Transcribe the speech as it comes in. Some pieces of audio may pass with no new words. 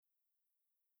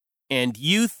and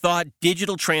you thought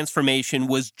digital transformation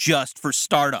was just for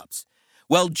startups.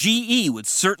 Well, GE would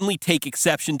certainly take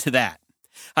exception to that.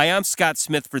 Hi, I'm Scott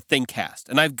Smith for ThinkCast,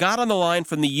 and I've got on the line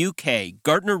from the UK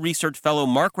Gartner Research Fellow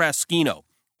Mark Raskino,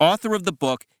 author of the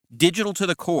book Digital to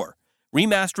the Core,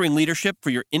 Remastering Leadership for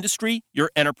Your Industry,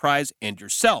 Your Enterprise, and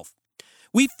Yourself.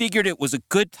 We figured it was a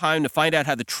good time to find out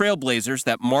how the trailblazers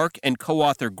that Mark and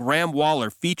co-author Graham Waller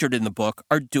featured in the book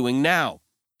are doing now.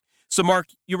 So, Mark,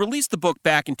 you released the book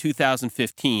back in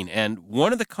 2015, and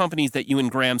one of the companies that you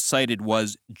and Graham cited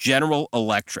was General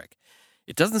Electric.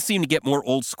 It doesn't seem to get more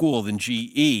old school than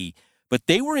GE, but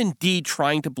they were indeed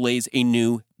trying to blaze a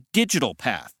new digital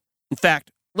path. In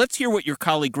fact, let's hear what your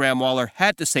colleague Graham Waller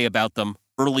had to say about them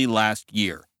early last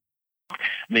year.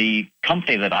 The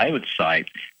company that I would cite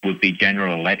would be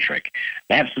General Electric.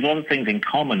 They have a lot of things in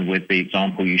common with the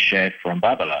example you shared from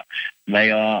Babala.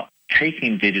 They are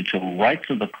taking digital right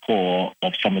to the core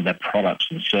of some of their products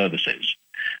and services.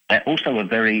 They're also a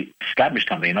very established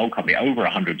company, an old company, over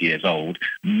 100 years old,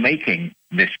 making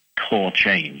this core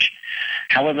change.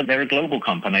 However, they're a global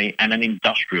company and an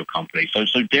industrial company, so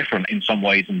different in some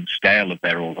ways in the scale of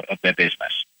their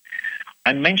business.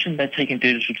 I mentioned they're taking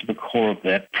digital to the core of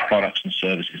their products and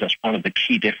services. That's one of the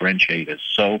key differentiators.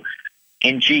 So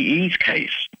in GE's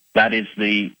case, that is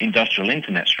the industrial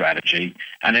internet strategy.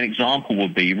 And an example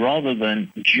would be, rather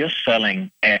than just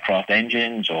selling aircraft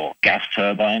engines or gas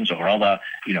turbines or other,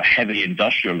 heavy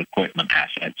industrial equipment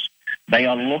assets, they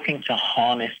are looking to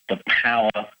harness the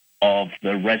power of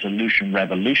the resolution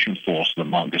revolution force that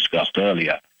Mark discussed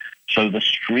earlier. So the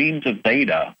streams of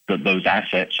data that those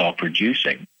assets are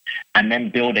producing, and then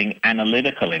building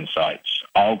analytical insights,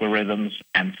 algorithms,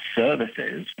 and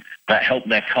services that help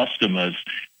their customers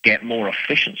get more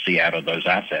efficiency out of those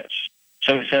assets.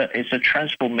 So it's a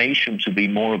transformation to be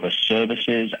more of a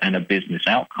services and a business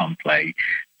outcome play,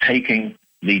 taking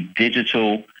the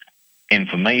digital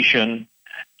information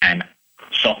and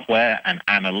software and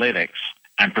analytics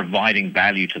and providing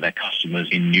value to their customers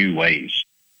in new ways.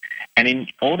 And in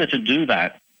order to do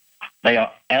that, they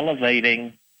are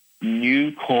elevating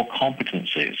new core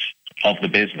competencies of the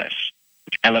business,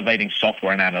 elevating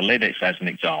software and analytics as an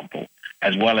example,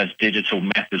 as well as digital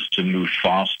methods to move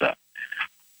faster.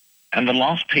 And the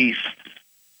last piece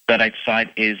that I'd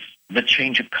cite is the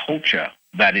change of culture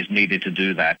that is needed to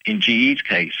do that. In GE's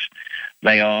case,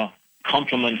 they are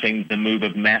complementing the move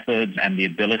of methods and the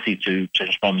ability to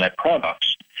transform their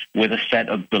products with a set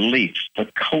of beliefs, the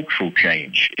cultural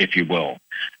change, if you will,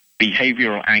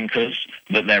 behavioral anchors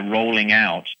that they're rolling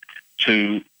out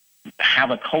to have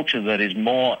a culture that is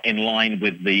more in line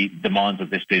with the demands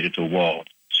of this digital world.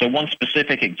 So one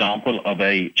specific example of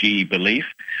a GE belief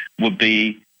would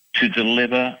be to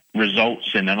deliver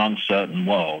results in an uncertain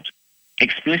world,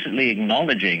 explicitly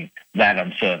acknowledging that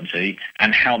uncertainty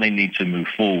and how they need to move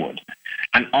forward.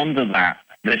 And under that,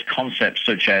 there's concepts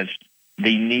such as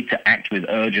the need to act with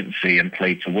urgency and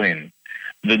play to win,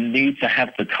 the need to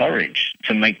have the courage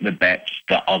to make the bets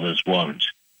that others won't.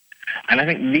 And I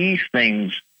think these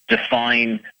things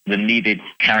define the needed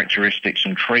characteristics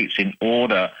and traits in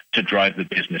order to drive the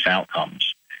business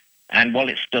outcomes. And while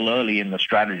it's still early in the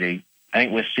strategy, I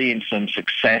think we're seeing some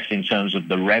success in terms of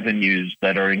the revenues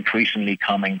that are increasingly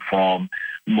coming from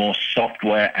more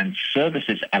software and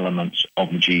services elements of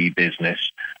the GE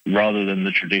business rather than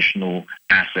the traditional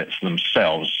assets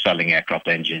themselves, selling aircraft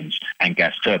engines and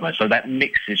gas turbines. So that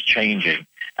mix is changing,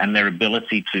 and their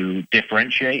ability to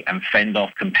differentiate and fend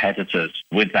off competitors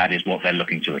with that is what they're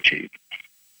looking to achieve.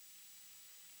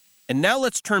 And now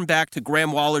let's turn back to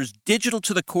Graham Waller's Digital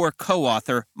to the Core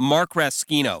co-author, Mark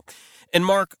Raskino. And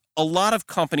Mark, a lot of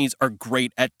companies are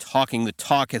great at talking the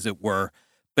talk, as it were.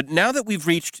 But now that we've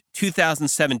reached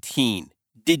 2017,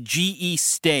 did GE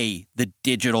stay the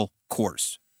digital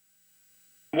course?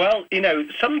 Well,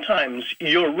 sometimes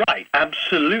you're right,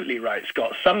 absolutely right,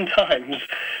 Scott. Sometimes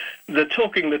the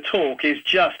talking the talk is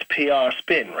just PR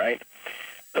spin, right?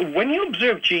 When you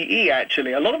observe GE,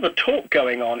 actually, a lot of the talk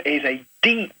going on is a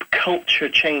deep culture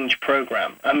change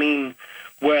program. I mean,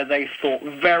 where they thought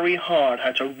very hard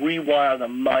how to rewire the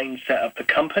mindset of the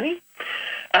company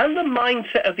and the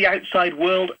mindset of the outside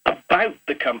world about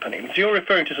the company. So you're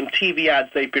referring to some TV ads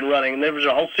they've been running, and there was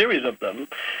a whole series of them,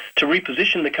 to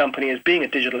reposition the company as being a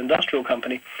digital industrial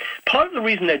company. Part of the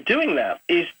reason they're doing that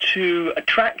is to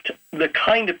attract the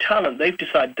kind of talent they've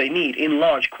decided they need in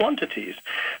large quantities.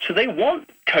 So they want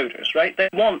coders, right? They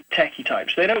want techie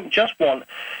types. They don't just want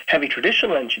heavy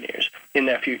traditional engineers in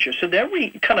their future. So they're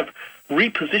kind of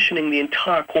repositioning the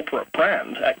entire corporate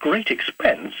brand at great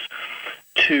expense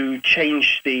to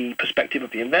change the perspective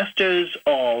of the investors,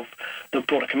 of the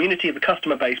broader community, of the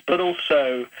customer base, but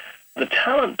also the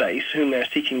talent base whom they're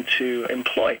seeking to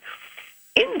employ.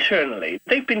 Internally,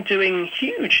 they've been doing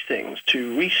huge things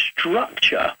to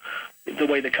restructure the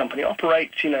way the company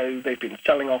operates. They've been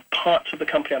selling off parts of the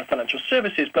company out of financial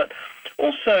services, but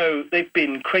also they've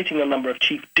been creating a number of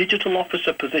chief digital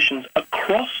officer positions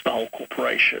across the whole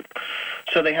corporation.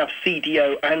 So they have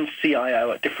CDO and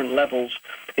CIO at different levels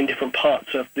in different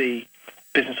parts of the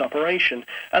business operation.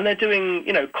 And they're doing,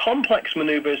 complex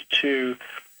maneuvers to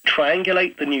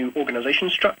triangulate the new organization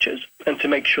structures and to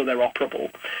make sure they're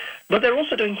operable. But they're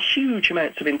also doing huge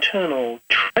amounts of internal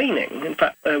training. In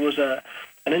fact, there was an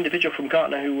individual from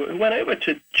Gartner who went over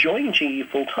to join GE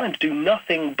full-time to do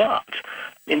nothing but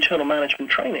internal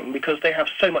management training because they have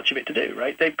so much of it to do,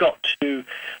 right? They've got to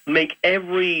make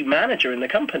every manager in the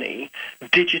company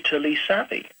digitally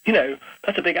savvy.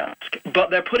 That's a big ask. But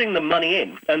they're putting the money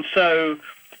in. And so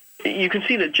you can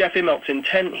see that Jeff Immelt's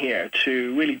intent here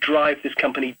to really drive this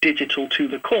company digital to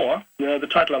the core, the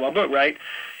title of our book, right,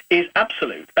 is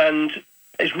absolute. And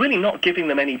it's really not giving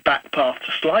them any back path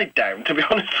to slide down, to be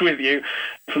honest with you,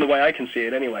 from the way I can see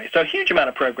it anyway. So a huge amount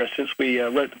of progress since we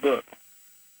wrote the book.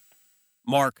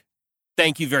 Mark,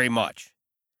 thank you very much.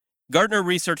 Gartner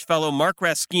Research Fellow Mark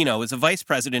Raskino is a vice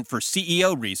president for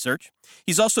CEO Research.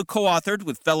 He's also co-authored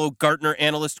with fellow Gartner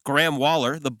analyst Graham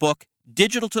Waller the book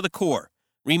Digital to the Core,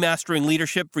 Remastering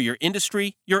Leadership for Your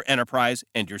Industry, Your Enterprise,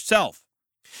 and Yourself.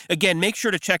 Again, make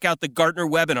sure to check out the Gartner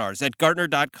webinars at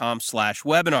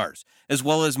gartner.com/webinars, as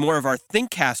well as more of our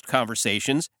ThinkCast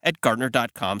conversations at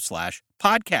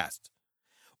gartner.com/podcasts.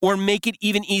 Or make it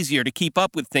even easier to keep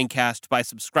up with ThinkCast by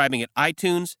subscribing at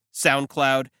iTunes,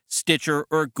 SoundCloud, Stitcher,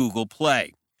 or Google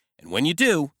Play. And when you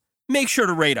do, make sure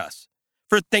to rate us.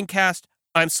 For ThinkCast,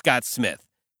 I'm Scott Smith.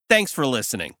 Thanks for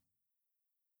listening.